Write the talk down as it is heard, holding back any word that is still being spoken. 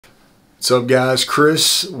What's up guys,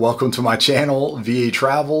 Chris. Welcome to my channel, VA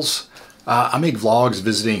Travels. I make vlogs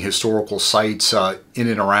visiting historical sites in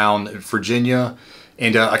and around Virginia,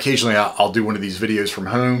 and occasionally I'll do one of these videos from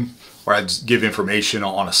home where I give information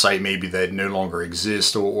on a site maybe that no longer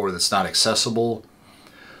exists or that's not accessible.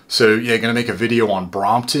 So yeah, gonna make a video on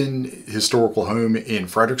Brompton, historical home in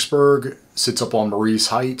Fredericksburg. Sits up on Marie's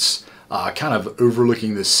Heights, kind of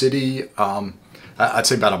overlooking the city. I'd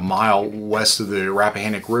say about a mile west of the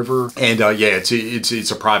Rappahannock River, and yeah,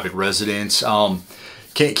 it's a private residence.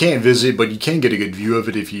 Can't visit, but you can get a good view of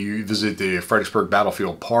it if you visit the Fredericksburg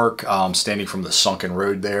Battlefield Park. Standing from the sunken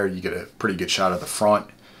road there, you get a pretty good shot of the front.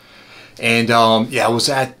 And yeah, I was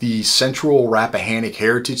at the Central Rappahannock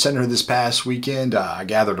Heritage Center this past weekend. I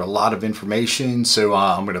gathered a lot of information, so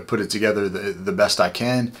I'm going to put it together the best I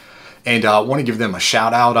can. And I want to give them a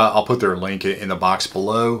shout out. I'll put their link in the box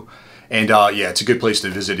below. And yeah, it's a good place to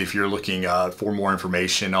visit if you're looking for more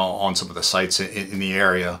information on some of the sites in the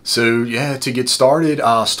area. So yeah, to get started,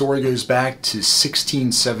 story goes back to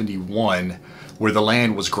 1671, where the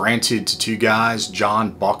land was granted to two guys,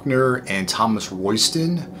 John Buckner and Thomas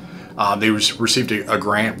Royston. They received a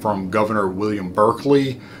grant from Governor William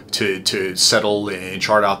Berkeley to settle and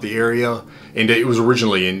chart out the area, and it was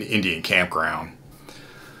originally an Indian campground.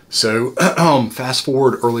 So fast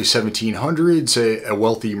forward early 1700s, a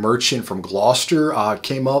wealthy merchant from Gloucester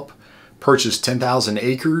came up, purchased 10,000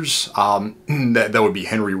 acres. That would be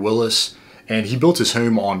Henry Willis, and he built his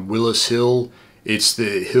home on Willis Hill. It's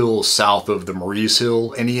the hill south of the Marie's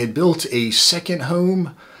Hill, and he had built a second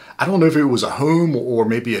home. I don't know if it was a home or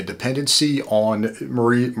maybe a dependency on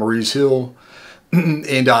Marie's Hill.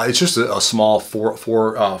 And it's just a small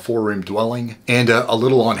four-room dwelling. And a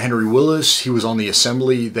little on Henry Willis. He was on the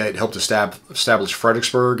assembly that helped establish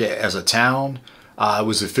Fredericksburg as a town. It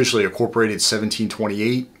was officially incorporated in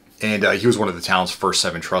 1728, and he was one of the town's first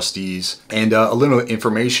 7 trustees. And a little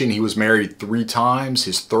information, he was married 3 times.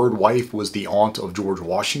 His third wife was the aunt of George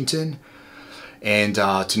Washington. And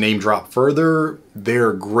to name drop further,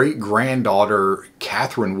 their great-granddaughter,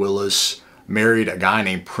 Catherine Willis, married a guy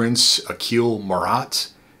named Prince Akil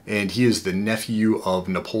Marat, and he is the nephew of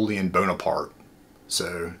Napoleon Bonaparte.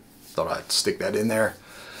 So thought I'd stick that in there.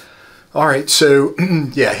 All right, so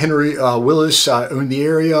yeah, Henry Willis owned the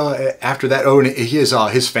area. After that,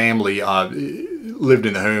 his family lived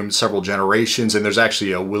in the home several generations, and there's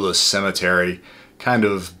actually a Willis cemetery kind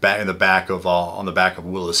of on the back of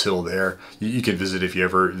Willis Hill there. You can visit if you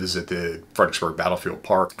ever visit the Fredericksburg Battlefield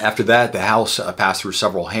Park. After that, the house passed through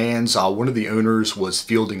several hands. One of the owners was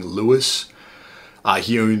Fielding Lewis.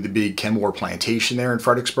 He owned the big Kenmore plantation there in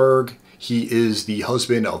Fredericksburg. He is the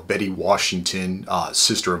husband of Betty Washington,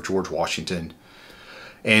 sister of George Washington.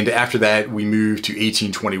 And after that, we moved to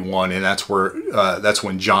 1821, and that's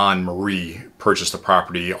when John Marie purchased the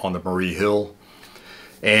property on the Marie Hill.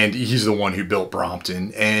 And he's the one who built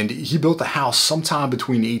Brompton, and he built the house sometime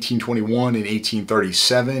between 1821 and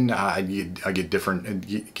 1837. I get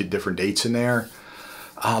different dates in there.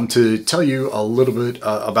 To tell you a little bit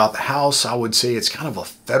about the house, I would say it's kind of a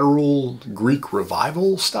Federal Greek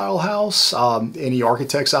Revival style house. Any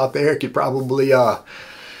architects out there could probably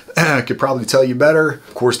tell you better.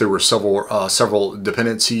 Of course, there were several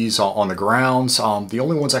dependencies on the grounds. The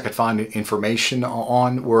only ones I could find information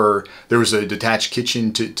on were there was a detached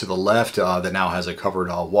kitchen to the left that now has a covered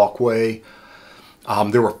walkway.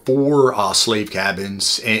 There were 4 slave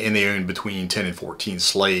cabins, and they owned between 10 and 14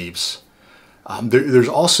 slaves. There's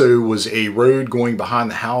also was a road going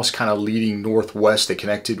behind the house, kind of leading northwest that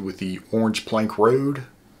connected with the Orange Plank Road.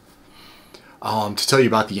 To tell you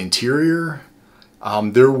about the interior,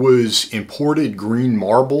 there was imported green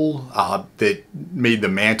marble that made the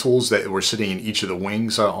mantles that were sitting in each of the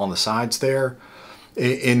wings on the sides there.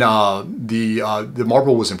 And the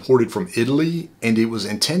marble was imported from Italy, and it was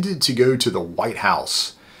intended to go to the White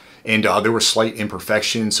House. And there were slight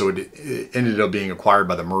imperfections, so it ended up being acquired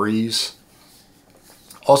by the Maries.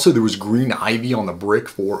 Also, there was green ivy on the brick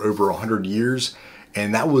for over 100 years,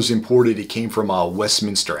 and that was imported. It came from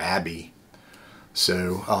Westminster Abbey.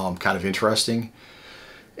 So kind of interesting.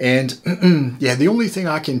 And yeah, the only thing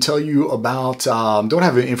I can tell you about, don't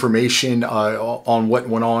have information on what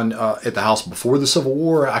went on at the house before the Civil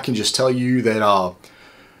War. I can just tell you that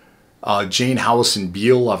Jane Howison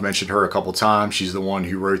Beale, I've mentioned her a couple times. She's the one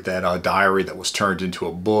who wrote that diary that was turned into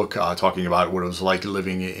a book talking about what it was like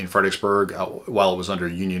living in Fredericksburg while it was under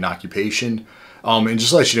Union occupation. And just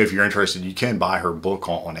to let you know, if you're interested, you can buy her book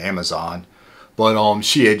on Amazon. But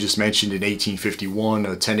she had just mentioned in 1851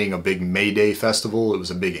 attending a big May Day festival. It was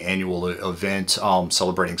a big annual event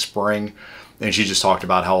celebrating spring. and she just talked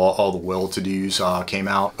about how all the well-to-dos came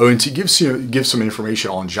out. Oh, and to give some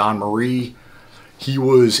information on John Marie, he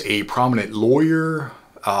was a prominent lawyer,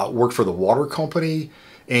 worked for the water company,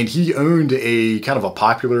 and he owned a kind of a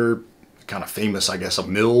popular, kind of famous, I guess, a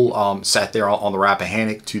mill, sat there on the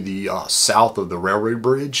Rappahannock to the south of the railroad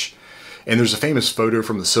bridge. And there's a famous photo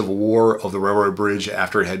from the Civil War of the railroad bridge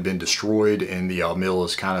after it had been destroyed, and the mill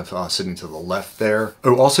is kind of sitting to the left there.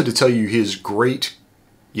 Oh, also to tell you, his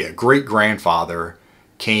great-grandfather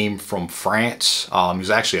came from France. He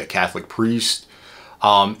was actually a Catholic priest.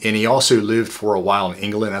 And he also lived for a while in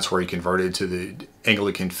England. That's where he converted to the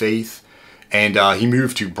Anglican faith. And he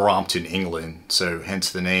moved to Brompton, England, so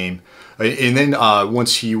hence the name. And then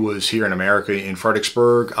once he was here in America, in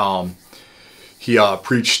Fredericksburg, he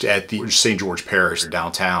preached at the St. George Parish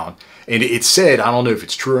downtown. And it's said, I don't know if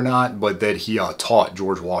it's true or not, but that he taught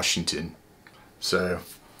George Washington. So,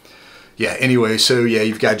 yeah, anyway, so yeah,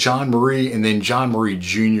 you've got John Marie, and then John Marie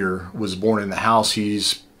Jr. was born in the house.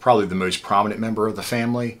 He's probably the most prominent member of the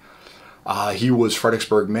family. He was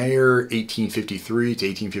Fredericksburg mayor 1853 to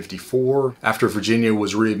 1854. After Virginia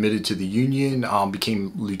was readmitted to the Union,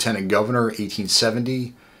 became lieutenant governor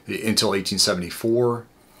 1870 until 1874.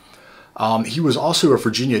 He was also a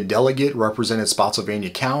Virginia delegate, represented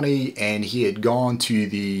Spotsylvania County, and he had gone to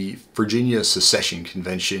the Virginia Secession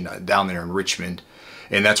Convention down there in Richmond,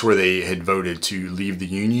 and that's where they had voted to leave the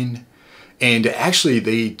Union. And actually,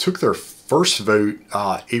 they took their first vote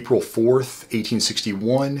April 4th,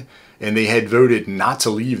 1861, and they had voted not to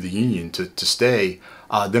leave the Union, to stay.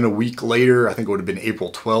 Then a week later, I think it would have been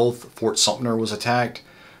April 12th, Fort Sumter was attacked.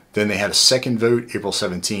 Then they had a second vote, April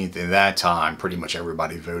 17th, and that time pretty much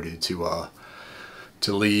everybody voted to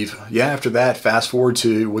leave. Yeah, after that, fast forward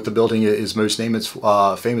to what the building is most famous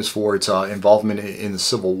for, its involvement in the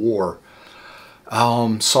Civil War.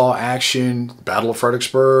 Saw action, Battle of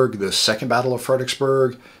Fredericksburg, the Second Battle of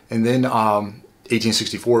Fredericksburg, and then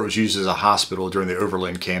 1864 it was used as a hospital during the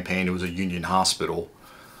Overland Campaign. It was a Union hospital.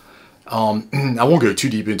 I won't go too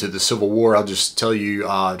deep into the Civil War. I'll just tell you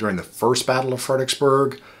during the First Battle of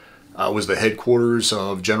Fredericksburg, was the headquarters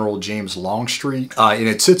of General James Longstreet, and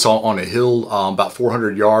it sits on a hill about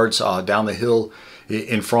 400 yards down the hill.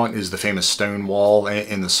 In front is the famous stone wall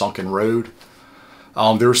and the sunken road.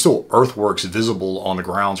 There were still earthworks visible on the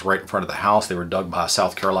grounds right in front of the house. They were dug by a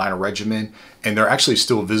South Carolina regiment, and they're actually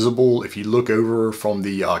still visible if you look over from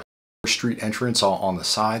the street entrance on the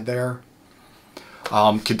side there.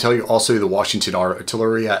 Can tell you also the Washington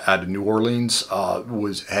Artillery out of New Orleans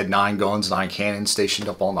had 9 guns, 9 cannons stationed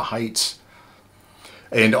up on the heights.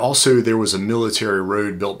 And also there was a military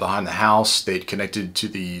road built behind the house that connected to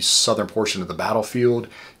the southern portion of the battlefield,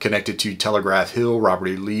 connected to Telegraph Hill, Robert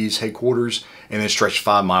E. Lee's headquarters, and then stretched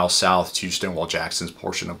 5 miles south to Stonewall Jackson's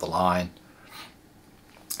portion of the line.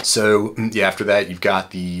 So yeah, after that you've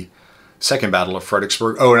got the Second Battle of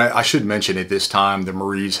Fredericksburg. Oh, and I should mention at this time the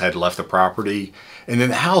Maries had left the property, and then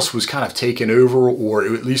the house was kind of taken over, or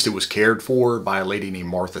at least it was cared for, by a lady named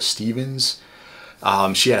Martha Stevens.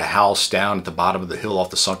 She had a house down at the bottom of the hill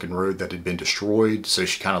off the sunken road that had been destroyed, so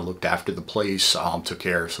she kind of looked after the place, took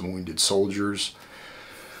care of some wounded soldiers.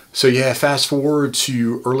 So yeah, fast forward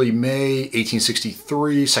to early May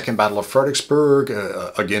 1863, Second Battle of Fredericksburg.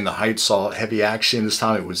 Again, the Heights saw heavy action. This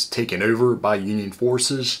time it was taken over by Union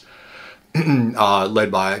forces,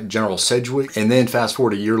 led by General Sedgwick. And then fast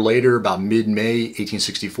forward a year later, about mid-May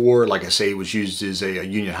 1864, like I say, it was used as a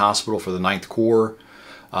Union hospital for the 9th Corps.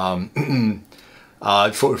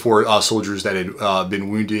 For soldiers that had been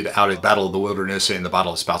wounded out at Battle of the Wilderness and the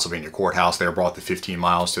Battle of Spotsylvania Courthouse. They were brought the 15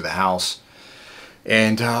 miles to the house.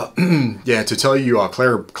 And yeah, to tell you,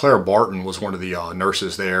 Clara Barton was one of the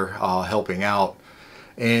nurses there helping out.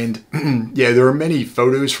 And yeah, there are many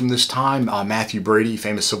photos from this time. Matthew Brady,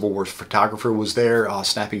 famous Civil War photographer, was there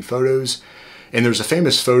snapping photos. And there's a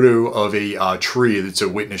famous photo of a tree that's a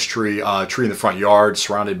witness tree, tree in the front yard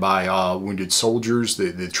surrounded by wounded soldiers.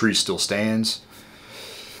 The tree still stands.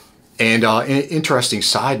 And an interesting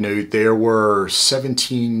side note, there were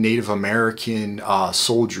 17 Native American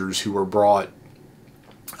soldiers who were brought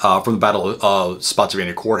from the Battle of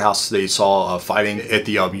Spotsylvania Courthouse. They saw fighting at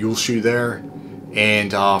the Mule Shoe there.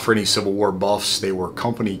 And for any Civil War buffs, they were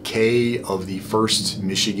Company K of the 1st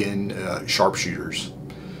Michigan Sharpshooters.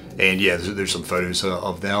 And yeah, there's some photos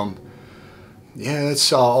of them. Yeah,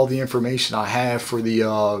 that's all the information I have for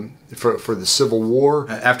the Civil War.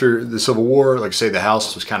 After the Civil War, like I say, the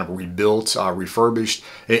house was kind of rebuilt, refurbished,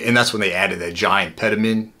 and that's when they added that giant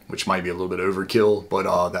pediment, which might be a little bit overkill,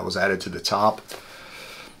 but that was added to the top.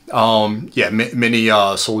 Yeah, many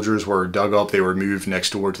soldiers were dug up. They were moved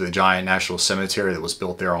next door to the giant National Cemetery that was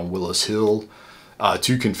built there on Willis Hill.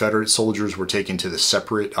 2 Confederate soldiers were taken to the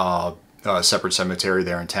separate cemetery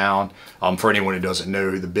there in town. For anyone who doesn't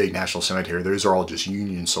know, the big National Cemetery, those are all just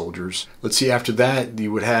Union soldiers. Let's see, after that,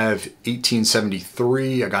 you would have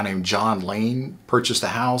 1873, a guy named John Lane purchased the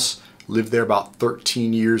house, lived there about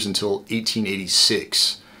 13 years until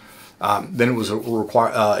 1886. Then it was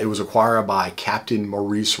acquired by Captain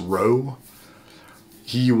Maurice Rowe.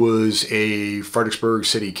 He was a Fredericksburg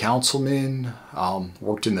city councilman,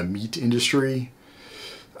 worked in the meat industry.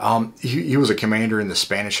 He was a commander in the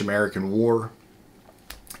Spanish-American War.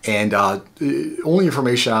 And only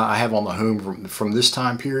information I have on the home from this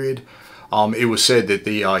time period, it was said that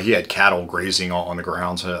he had cattle grazing on the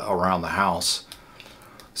grounds around the house.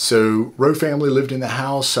 So Rowe family lived in the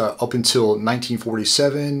house up until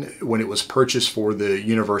 1947, when it was purchased for the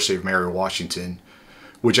University of Mary Washington,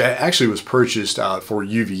 which actually was purchased for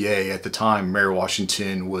UVA. At the time, Mary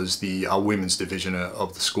Washington was the women's division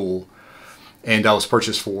of the school. And was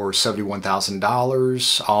purchased for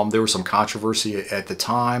 $71,000. There was some controversy at the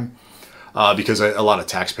time because a lot of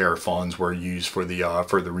taxpayer funds were used for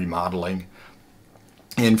the remodeling.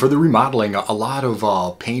 And for the remodeling, a lot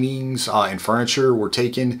of paintings and furniture were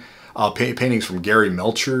taken. Paintings from Gary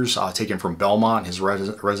Melcher's, taken from Belmont, his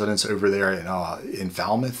residence over there in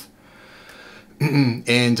Falmouth.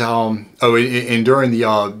 And during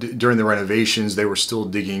the renovations, they were still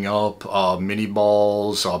digging up mini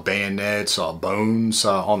balls, bayonets, bones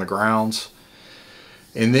on the grounds.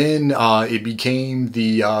 And then it became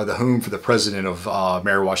the home for the president of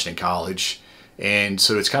Mary Washington College. And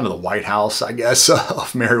so it's kind of the White House, I guess,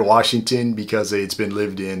 of Mary Washington, because it's been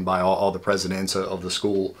lived in by all the presidents of the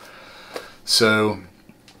school. So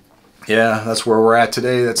yeah, that's where we're at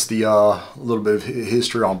today. That's the little bit of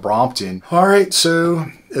history on Brompton. All right, so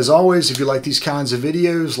as always, if you like these kinds of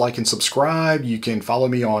videos, like and subscribe. You can follow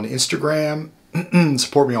me on Instagram,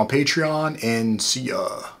 support me on Patreon, and see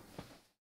ya.